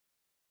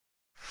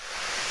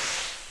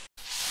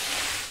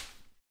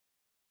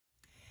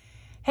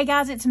Hey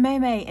guys, it's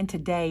Maymay, and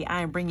today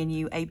I am bringing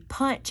you a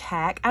punch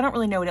hack. I don't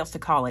really know what else to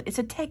call it. It's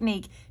a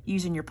technique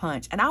using your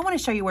punch, and I want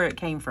to show you where it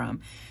came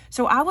from.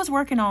 So I was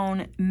working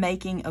on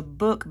making a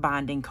book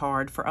binding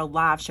card for a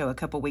live show a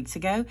couple weeks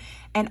ago,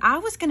 and I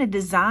was going to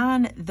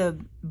design the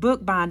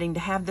book binding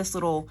to have this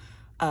little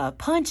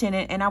punch in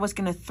it, and I was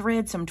going to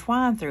thread some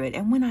twine through it.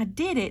 And when I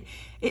did it,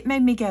 it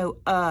made me go,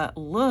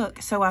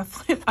 look. So I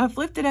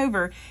flipped it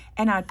over,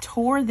 and I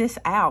tore this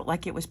out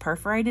like it was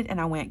perforated, and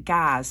I went,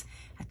 guys,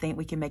 I think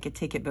we can make a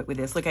ticket book with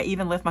this. Look, I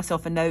even left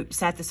myself a note,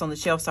 sat this on the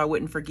shelf so I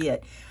wouldn't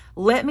forget.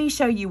 Let me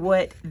show you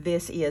what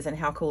this is and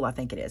how cool I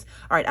think it is.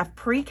 All right, I've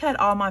pre-cut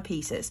all my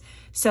pieces.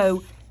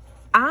 So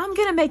I'm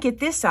gonna make it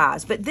this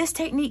size, but this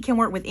technique can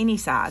work with any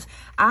size.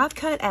 I've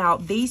cut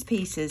out these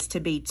pieces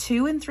to be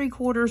 2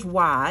 3/4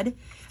 wide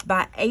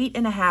by 8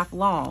 1/2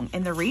 long.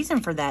 And the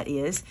reason for that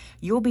is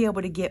you'll be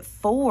able to get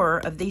 4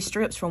 of these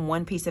strips from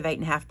one piece of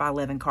 8 1/2 by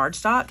 11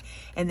 cardstock.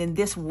 And then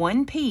this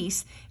one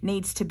piece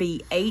needs to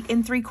be 8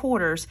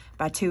 3/4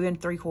 by 2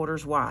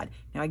 3/4 wide.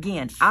 Now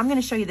again, I'm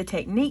gonna show you the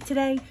technique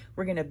today.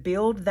 We're gonna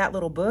build that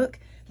little book,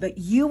 but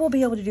you will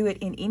be able to do it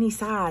in any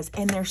size.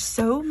 And there's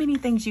so many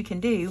things you can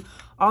do.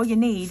 All you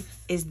need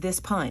is this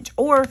punch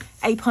or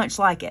a punch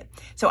like it.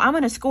 So I'm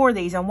going to score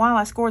these, and while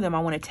I score them, I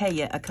want to tell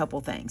you a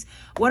couple things.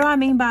 What do I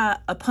mean by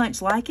a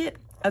punch like it?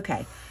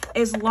 Okay,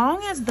 as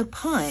long as the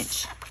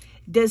punch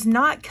does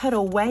not cut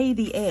away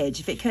the edge,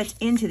 if it cuts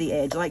into the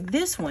edge, like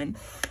this one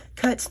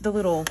cuts the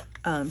little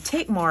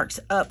tick marks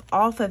up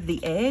off of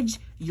the edge,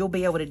 you'll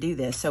be able to do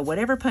this. So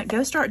whatever punch,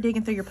 go start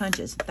digging through your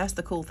punches. That's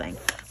the cool thing.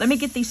 Let me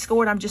get these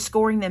scored. I'm just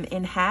scoring them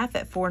in half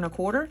at 4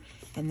 1/4,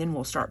 and then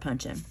we'll start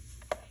punching.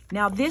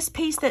 Now this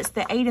piece that's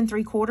the 8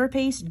 3/4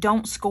 piece,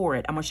 don't score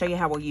it. I'm gonna show you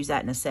how we'll use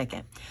that in a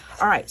second.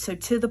 All right, so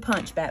to the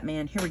punch,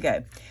 Batman, here we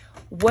go.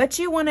 What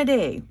you wanna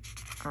do,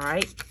 all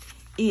right,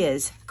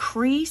 is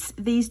crease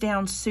these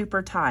down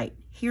super tight.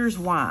 Here's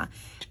why.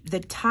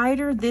 The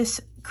tighter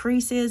this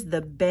crease is,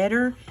 the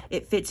better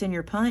it fits in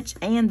your punch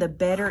and the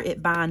better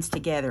it binds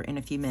together in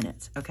a few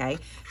minutes, okay?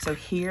 So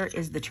here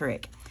is the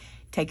trick.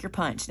 Take your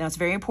punch. Now, it's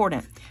very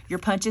important. Your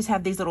punches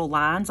have these little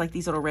lines, like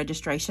these little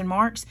registration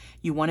marks.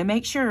 You want to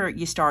make sure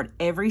you start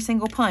every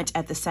single punch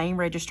at the same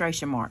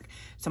registration mark.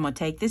 So I'm going to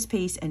take this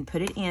piece and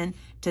put it in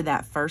to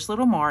that first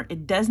little mark.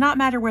 It does not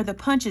matter where the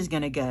punch is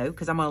going to go,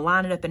 because I'm going to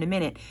line it up in a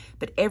minute,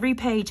 but every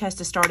page has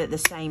to start at the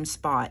same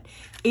spot.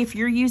 If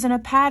you're using a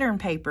pattern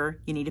paper,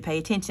 you need to pay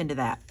attention to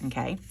that,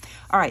 okay?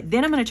 All right,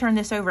 then I'm going to turn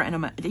this over,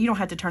 and you don't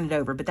have to turn it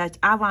over, but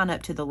I line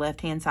up to the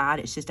left-hand side.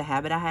 It's just a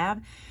habit I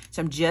have.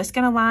 So I'm just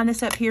going to line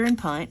this up here and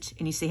punch,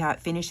 and you see how it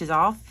finishes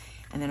off?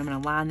 And then I'm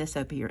going to line this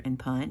up here and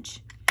punch.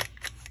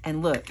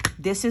 And look,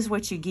 this is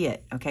what you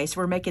get, okay? So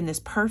we're making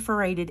this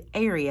perforated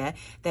area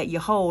that you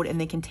hold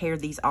and then can tear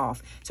these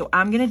off. So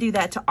I'm going to do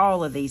that to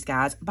all of these,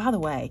 guys. By the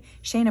way,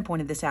 Shana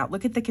pointed this out.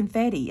 Look at the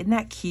confetti. Isn't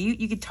that cute?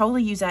 You could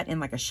totally use that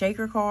in like a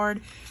shaker card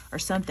or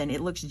something.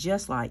 It looks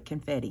just like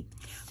confetti.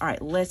 All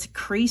right, let's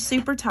crease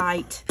super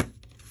tight.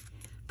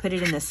 Put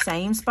it in the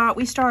same spot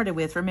we started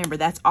with. Remember,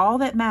 that's all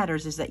that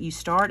matters, is that you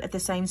start at the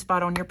same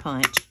spot on your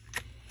punch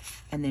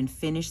and then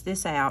finish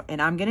this out.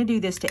 And I'm going to do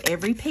this to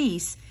every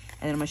piece,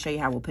 and then I'm going to show you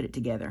how we'll put it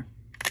together.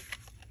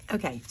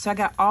 Okay, so I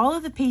got all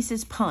of the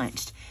pieces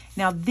punched.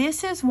 Now,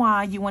 this is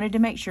why you wanted to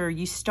make sure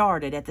you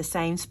started at the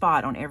same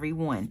spot on every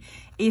one.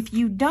 If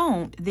you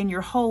don't, then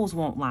your holes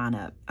won't line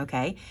up,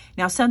 okay?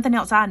 Now, something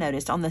else I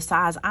noticed on the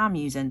size I'm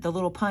using, the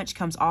little punch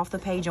comes off the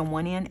page on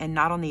one end and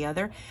not on the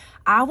other.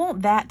 I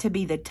want that to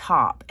be the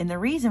top, and the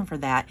reason for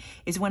that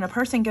is when a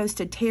person goes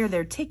to tear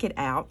their ticket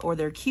out or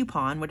their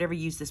coupon, whatever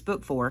you use this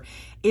book for,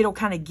 it'll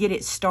kind of get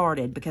it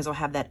started because it'll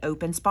have that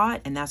open spot,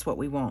 and that's what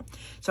we want.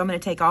 So I'm going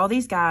to take all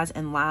these guys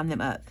and line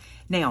them up.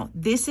 Now,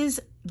 this is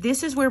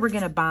where we're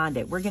going to bind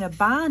it. We're going to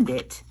bind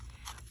it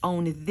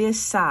on this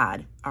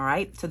side, all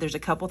right? So there's a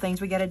couple things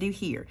we got to do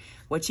here.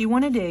 What you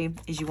want to do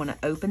is you want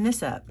to open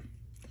this up.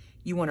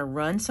 You want to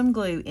run some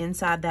glue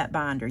inside that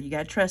binder. You got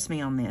to trust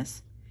me on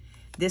this.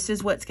 This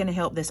is what's going to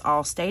help this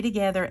all stay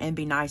together and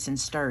be nice and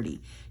sturdy.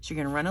 So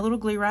you're going to run a little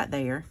glue right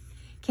there.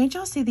 Can't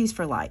y'all see these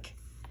for like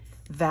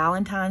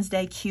Valentine's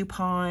Day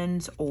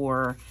coupons,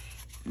 or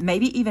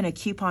maybe even a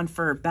coupon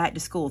for back to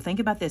school? Think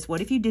about this.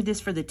 What if you did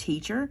this for the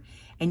teacher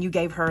and you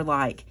gave her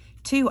like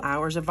 2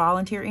 hours of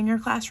volunteer in your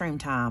classroom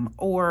time,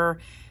 or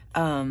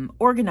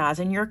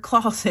organizing your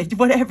closet,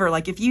 whatever.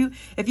 Like if you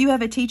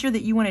have a teacher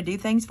that you want to do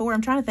things for,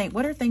 I'm trying to think,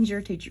 what are things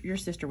your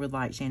sister would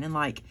like, Shannon?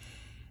 Like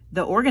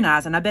the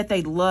organizing. I bet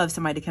they'd love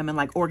somebody to come and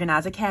like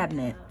organize a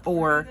cabinet,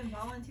 or even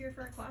volunteer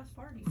for a class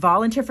party.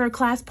 Volunteer for a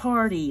class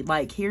party.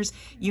 Like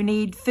you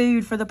need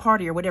food for the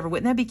party or whatever.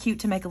 Wouldn't that be cute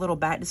to make a little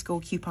back to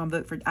school coupon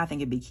book for? I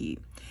think it'd be cute.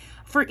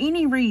 For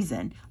any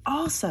reason.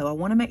 Also, I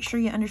want to make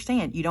sure you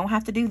understand, you don't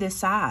have to do this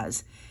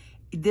size.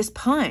 This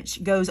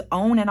punch goes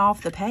on and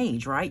off the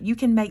page, right? You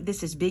can make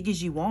this as big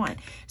as you want.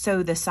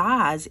 So the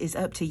size is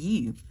up to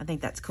you. I think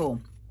that's cool.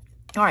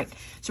 All right,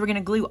 so we're going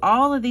to glue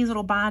all of these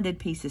little binded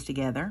pieces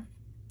together.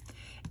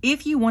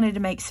 If you wanted to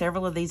make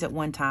several of these at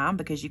one time,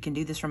 because you can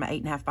do this from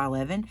an 8.5 by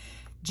 11,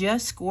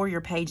 just score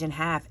your page in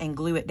half and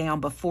glue it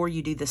down before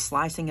you do the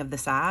slicing of the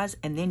size,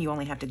 and then you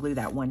only have to glue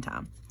that one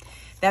time.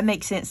 That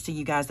makes sense to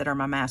you guys that are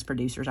my mass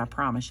producers, I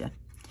promise you.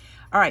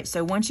 All right,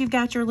 so once you've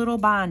got your little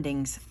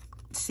bindings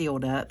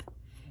sealed up,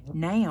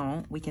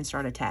 now we can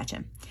start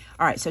attaching.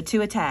 All right, so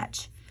to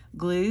attach,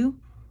 glue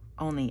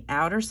on the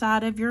outer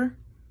side of your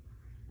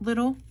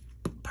little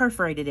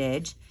perforated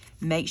edge.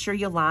 Make sure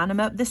you line them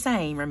up the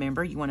same.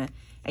 Remember, you want to,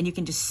 and you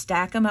can just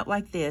stack them up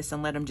like this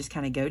and let them just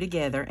kind of go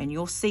together, and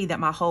you'll see that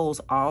my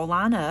holes all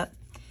line up,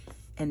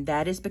 and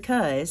that is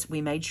because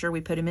we made sure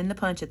we put them in the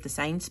punch at the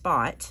same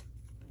spot.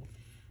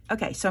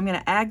 Okay, so I'm going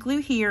to add glue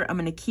here. I'm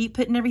going to keep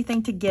putting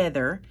everything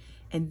together,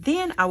 and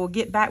then I will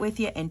get back with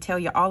you and tell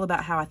you all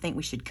about how I think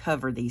we should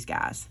cover these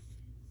guys.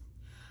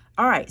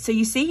 All right, so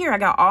you see here, I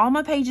got all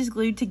my pages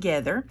glued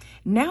together.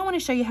 Now I want to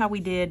show you how we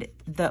did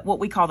what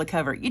we call the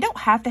cover. You don't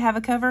have to have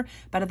a cover,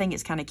 but I think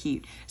it's kind of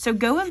cute. So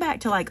going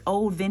back to like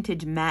old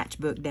vintage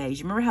matchbook days,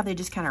 you remember how they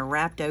just kind of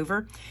wrapped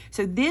over?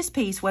 So this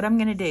piece, what I'm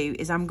going to do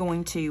is I'm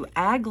going to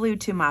add glue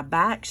to my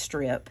back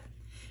strip,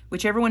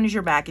 whichever one is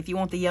your back. If you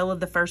want the yellow of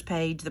the first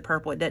page, the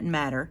purple, it doesn't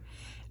matter.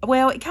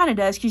 Well, it kind of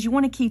does, because you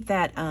want to keep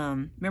that,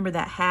 remember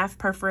that half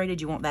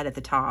perforated? You want that at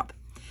the top.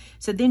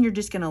 So then you're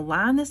just going to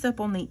line this up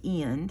on the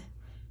end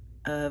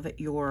of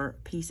your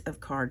piece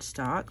of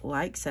cardstock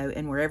like so,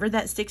 and wherever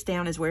that sticks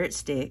down is where it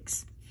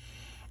sticks.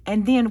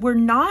 And then we're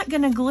not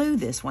going to glue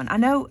this one. I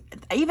know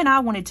even I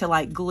wanted to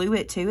like glue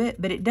it to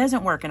it, but it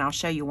doesn't work, and I'll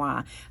show you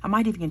why. I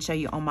might even show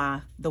you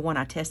on the one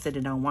I tested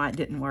it on why it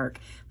didn't work.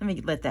 Let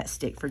me let that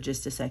stick for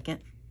just a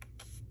second.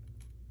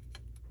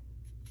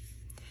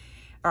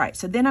 All right,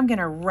 so then I'm going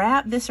to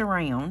wrap this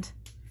around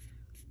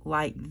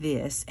like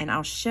this, and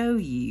I'll show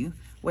you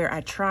where I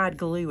tried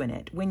gluing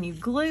it. When you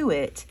glue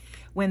it,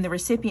 when the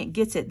recipient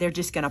gets it, they're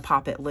just going to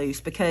pop it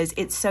loose because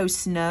it's so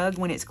snug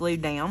when it's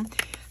glued down.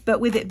 But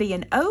with it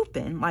being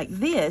open like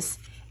this,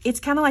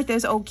 it's kind of like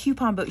those old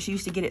coupon books you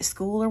used to get at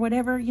school or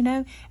whatever, you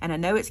know? And I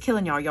know it's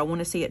killing y'all. Y'all want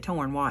to see it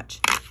torn. Watch.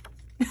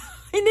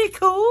 Isn't it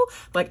cool?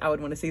 Like, I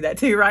would want to see that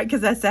too, right?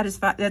 Because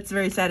that's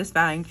very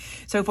satisfying.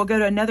 So if we'll go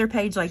to another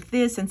page like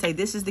this and say,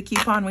 this is the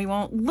coupon we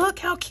want. Look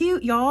how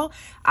cute, y'all.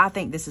 I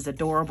think this is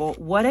adorable.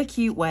 What a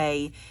cute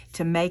way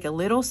to make a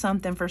little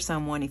something for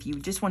someone if you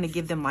just want to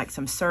give them like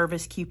some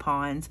service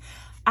coupons.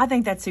 I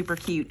think that's super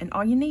cute. And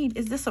all you need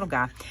is this little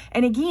guy.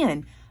 And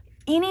again,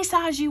 any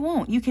size you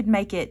want. You could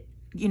make it,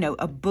 you know,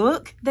 a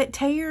book that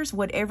tears,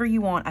 whatever you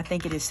want. I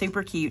think it is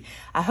super cute.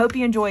 I hope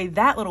you enjoy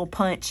that little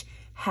punch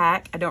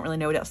hack. I don't really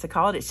know what else to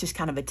call it. It's just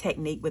kind of a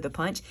technique with a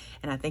punch,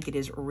 and I think it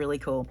is really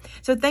cool.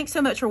 So thanks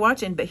so much for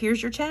watching, but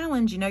here's your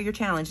challenge. You know your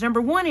challenge.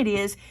 Number one, it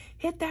is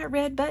hit that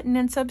red button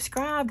and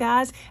subscribe,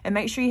 guys, and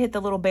make sure you hit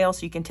the little bell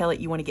so you can tell it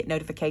you want to get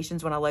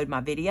notifications when I load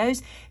my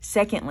videos.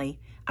 Secondly,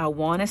 I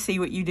want to see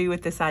what you do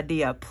with this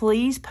idea.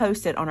 Please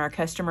post it on our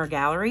customer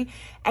gallery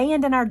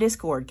and in our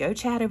Discord. Go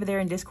chat over there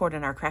in Discord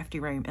in our crafty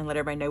room and let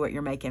everybody know what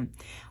you're making.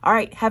 All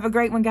right, have a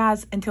great one,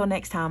 guys. Until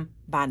next time,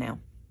 bye now.